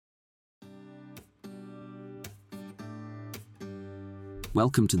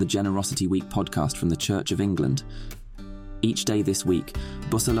Welcome to the Generosity Week podcast from the Church of England. Each day this week,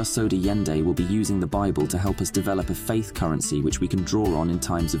 Busola Sodeinde will be using the Bible to help us develop a faith currency which we can draw on in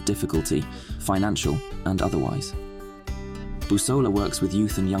times of difficulty, financial and otherwise. Busola works with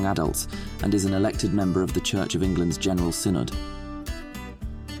youth and young adults and is an elected member of the Church of England's General Synod.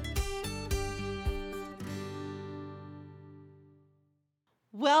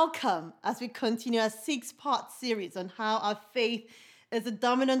 Welcome as we continue our 6-part series on how our faith is a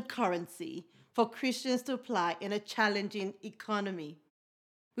dominant currency for Christians to apply in a challenging economy.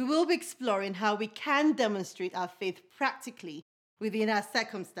 We will be exploring how we can demonstrate our faith practically within our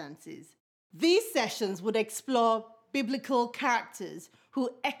circumstances. These sessions would explore biblical characters who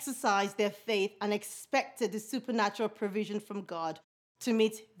exercised their faith and expected the supernatural provision from God to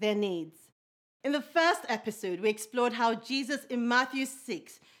meet their needs. In the first episode, we explored how Jesus in Matthew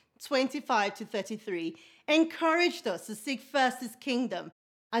 6:25-33 encouraged us to seek first his kingdom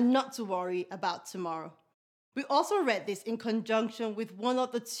and not to worry about tomorrow. We also read this in conjunction with one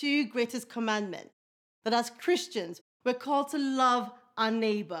of the 2 greatest commandments, that as Christians, we're called to love our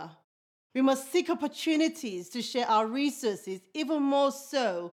neighbor. We must seek opportunities to share our resources, even more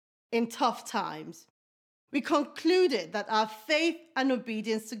so in tough times. We concluded that our faith and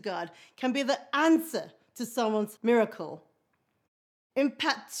obedience to God can be the answer to someone's miracle. In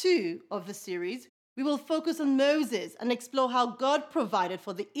part 2 of the series, we will focus on Moses and explore how God provided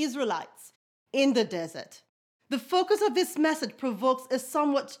for the Isrealites in the desert. The focus of this message provokes a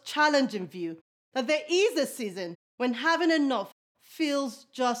somewhat challenging view that there is a season when having enough feels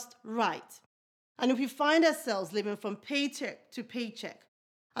just right. And if we find ourselves living from paycheck to paycheck,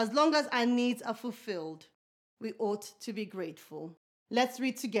 as long as our needs are fulfilled, we ought to be grateful. Let's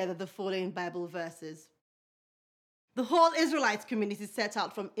read together the following Bible verses. The whole Israelite community set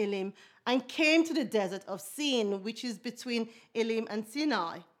out from Elim and came to the desert of Sin, which is between Elim and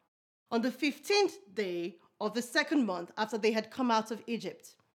Sinai, on the 15th day of the 2nd month after they had come out of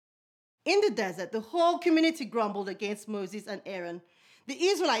Egypt. In the desert, the whole community grumbled against Moses and Aaron. The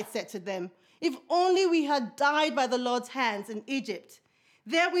Israelites said to them, "If only we had died by the Lord's hands in Egypt.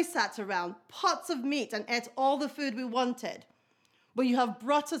 There we sat around pots of meat and ate all the food we wanted. But you have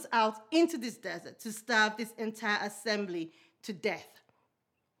brought us out into this desert to starve this entire assembly to death."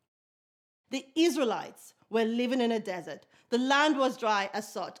 The Israelites were living in a desert. The land was dry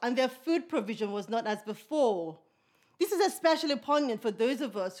as such, and their food provision was not as before. This is especially poignant for those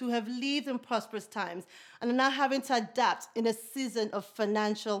of us who have lived in prosperous times and are now having to adapt in a season of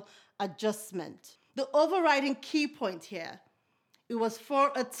financial adjustment. The overriding key point here, it was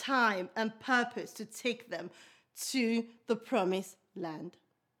for a time and purpose to take them to the promised land.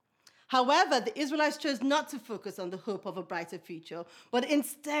 However, the Israelites chose not to focus on the hope of a brighter future, but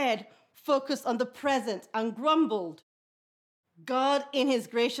instead focused on the present and grumbled. God, in his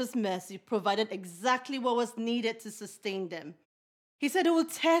gracious mercy, provided exactly what was needed to sustain them. He said he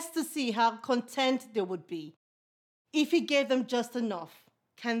would test to see how content they would be. If he gave them just enough,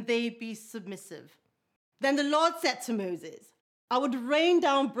 can they be submissive? Then the Lord said to Moses, "I would rain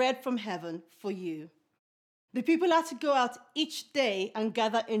down bread from heaven for you." The people had to go out each day and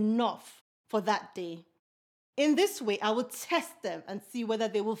gather enough for that day. In this way, I will test them and see whether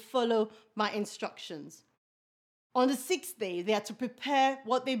they will follow my instructions. On the 6th day, they had to prepare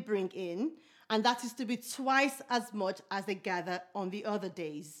what they bring in, and that is to be twice as much as they gather on the other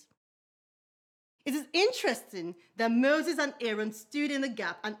days. It is interesting that Moses and Aaron stood in the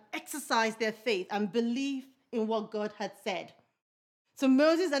gap and exercised their faith and belief in what God had said. So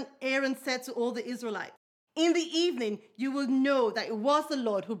Moses and Aaron said to all the Israelites, "In the evening, you will know that it was the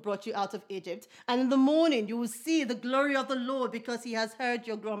Lord who brought you out of Egypt, and in the morning you will see the glory of the Lord because he has heard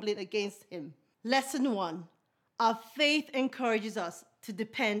your grumbling against him." Lesson 1. Our faith encourages us to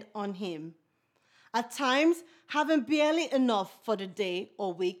depend on him. At times, having barely enough for the day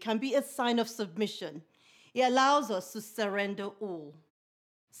or week can be a sign of submission. It allows us to surrender all.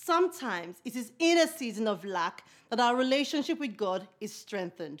 Sometimes it is in a season of lack that our relationship with God is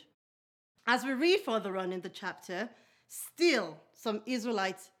strengthened. As we read further on in the chapter, still some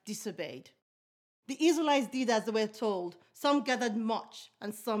Israelites disobeyed. The Israelites did as they were told. Some gathered much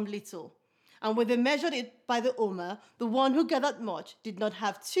and some little. And when they measured it by the omer, the one who gathered much did not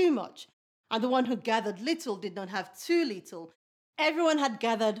have too much, and the one who gathered little did not have too little. Everyone had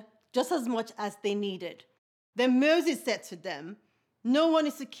gathered just as much as they needed. Then Moses said to them, "No one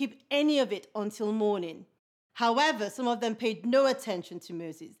is to keep any of it until morning." However, some of them paid no attention to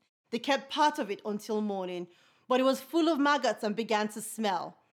Moses. They kept part of it until morning, but it was full of maggots and began to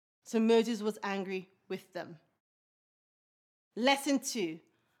smell. So Moses was angry with them. Lesson 2.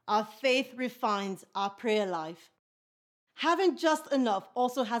 Our faith refines our prayer life. Having just enough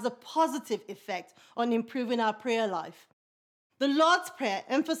also has a positive effect on improving our prayer life. The Lord's Prayer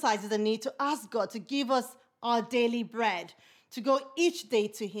emphasizes the need to ask God to give us our daily bread, to go each day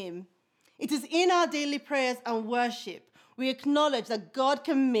to Him. It is in our daily prayers and worship we acknowledge that God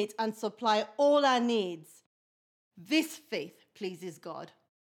can meet and supply all our needs. This faith pleases God.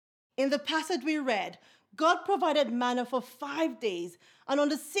 In the passage we read, God provided manna for 5 days, and on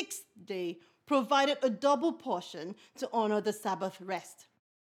the 6th day provided a double portion to honor the Sabbath rest.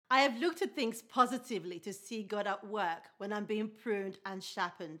 I have looked at things positively to see God at work when I'm being pruned and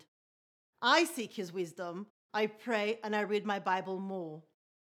sharpened. I seek His wisdom, I pray, and I read my Bible more.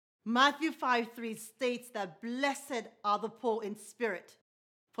 Matthew 5:3 states that blessed are the poor in spirit,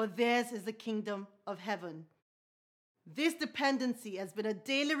 for theirs is the kingdom of heaven. This dependency has been a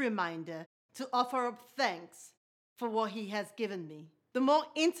daily reminder to offer up thanks for what He has given me. The more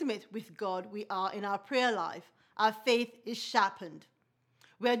intimate with God we are in our prayer life, our faith is sharpened.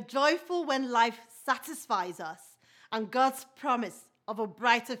 We are joyful when life satisfies us and God's promise of a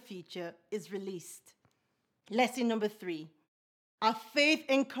brighter future is released. Lesson number 3. Our faith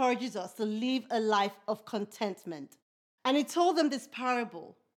encourages us to live a life of contentment. And He told them this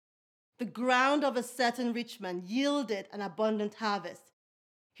parable. The ground of a certain rich man yielded an abundant harvest.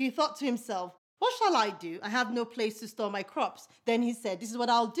 He thought to himself, "What shall I do? I have no place to store my crops." Then he said, "This is what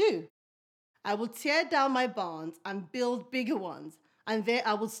I'll do. I will tear down my barns and build bigger ones, and there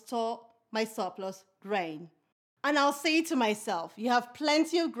I will store my surplus grain. And I'll say to myself, you have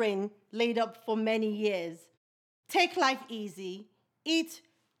plenty of grain laid up for many years. Take life easy, eat,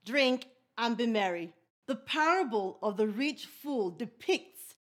 drink, and be merry." The parable of the rich fool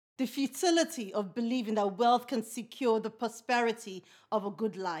depicts the futility of believing that wealth can secure the prosperity of a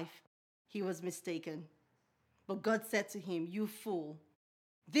good life. He was mistaken. But God said to him, "You fool,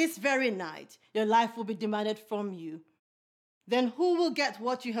 this very night your life will be demanded from you. Then who will get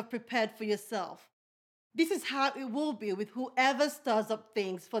what you have prepared for yourself? This is how it will be with whoever stirs up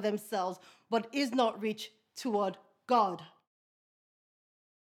things for themselves but is not rich toward God."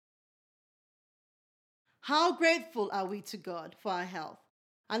 How grateful are we to God for our health?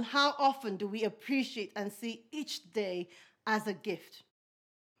 And how often do we appreciate and see each day as a gift?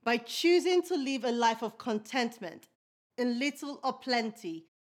 By choosing to live a life of contentment, in little or plenty,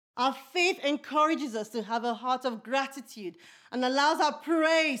 our faith encourages us to have a heart of gratitude and allows our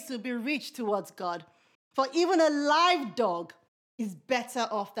praise to be rich towards God. For even a live dog is better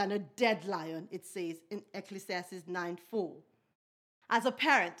off than a dead lion, it says in Ecclesiastes 9:4. As a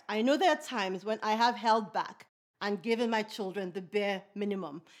parent, I know there are times when I have held back and given my children the bare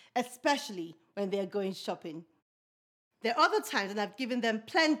minimum, especially when they are going shopping. There are other times when I've given them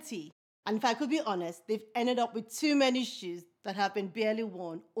plenty, and if I could be honest, they've ended up with too many shoes that have been barely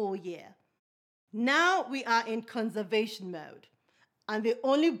worn all year. Now we are in conservation mode, and they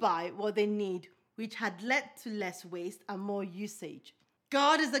only buy what they need, which had led to less waste and more usage.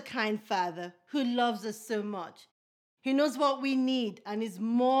 God is a kind Father who loves us so much. He knows what we need and is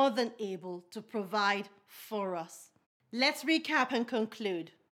more than able to provide for us. Let's recap and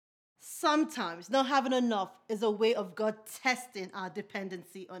conclude. Sometimes not having enough is a way of God testing our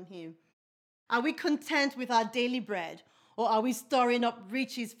dependency on Him. Are we content with our daily bread, or are we storing up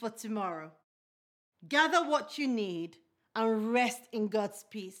riches for tomorrow? Gather what you need and rest in God's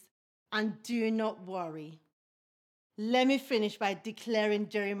peace, and do not worry. Let me finish by declaring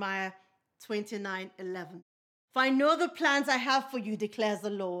Jeremiah 29:11. "For I know the plans I have for you, declares the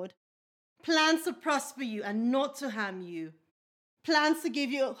Lord. Plans to prosper you and not to harm you. Plans to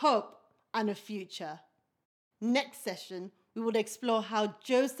give you hope and a future." Next session, we will explore how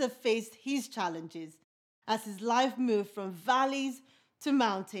Joseph faced his challenges as his life moved from valleys to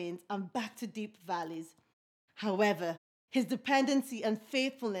mountains and back to deep valleys. However, his dependency and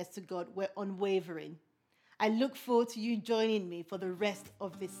faithfulness to God were unwavering. I look forward to you joining me for the rest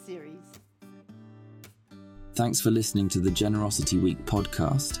of this series. Thanks for listening to the Generosity Week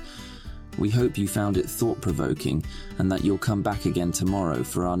podcast. We hope you found it thought-provoking and that you'll come back again tomorrow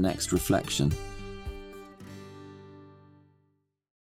for our next reflection.